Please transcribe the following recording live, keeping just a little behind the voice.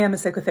I'm a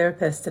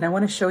psychotherapist, and I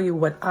want to show you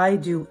what I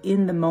do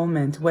in the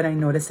moment when I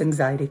notice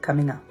anxiety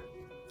coming up.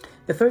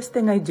 The first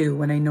thing I do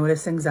when I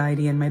notice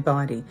anxiety in my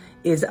body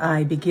is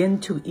I begin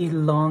to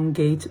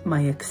elongate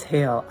my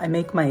exhale. I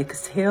make my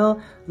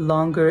exhale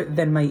longer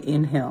than my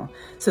inhale.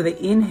 So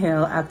the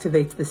inhale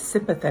activates the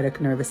sympathetic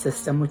nervous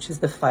system, which is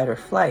the fight or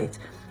flight.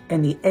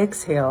 And the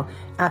exhale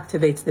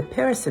activates the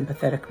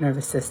parasympathetic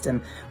nervous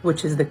system,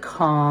 which is the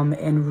calm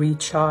and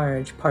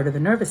recharge part of the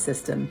nervous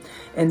system.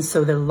 And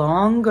so the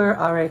longer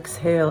our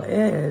exhale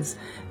is,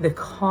 the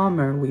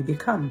calmer we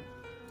become.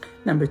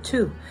 Number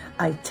 2,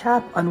 I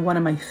tap on one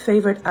of my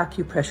favorite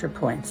acupressure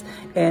points.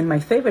 And my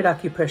favorite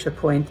acupressure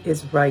point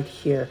is right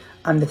here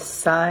on the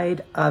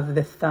side of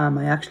the thumb.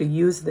 I actually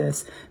used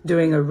this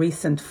during a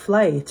recent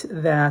flight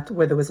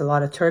where there was a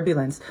lot of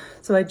turbulence.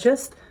 So I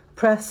just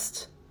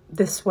pressed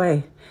this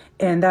way,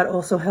 and that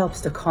also helps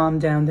to calm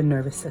down the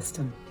nervous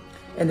system.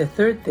 And the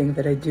third thing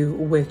that I do,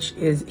 which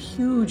is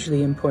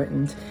hugely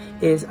important,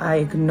 is I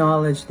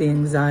acknowledge the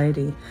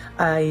anxiety.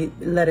 I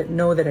let it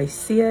know that I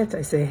see it.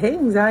 I say, hey,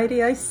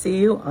 anxiety, I see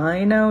you.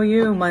 I know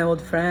you, my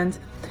old friend.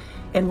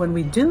 And when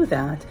we do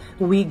that,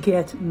 we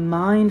get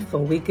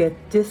mindful, we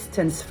get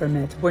distance from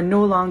it. We're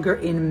no longer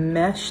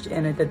enmeshed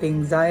in it, that the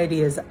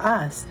anxiety is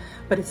us,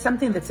 but it's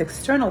something that's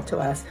external to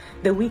us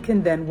that we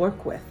can then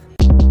work with.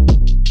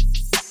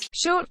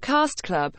 Shortcast Club.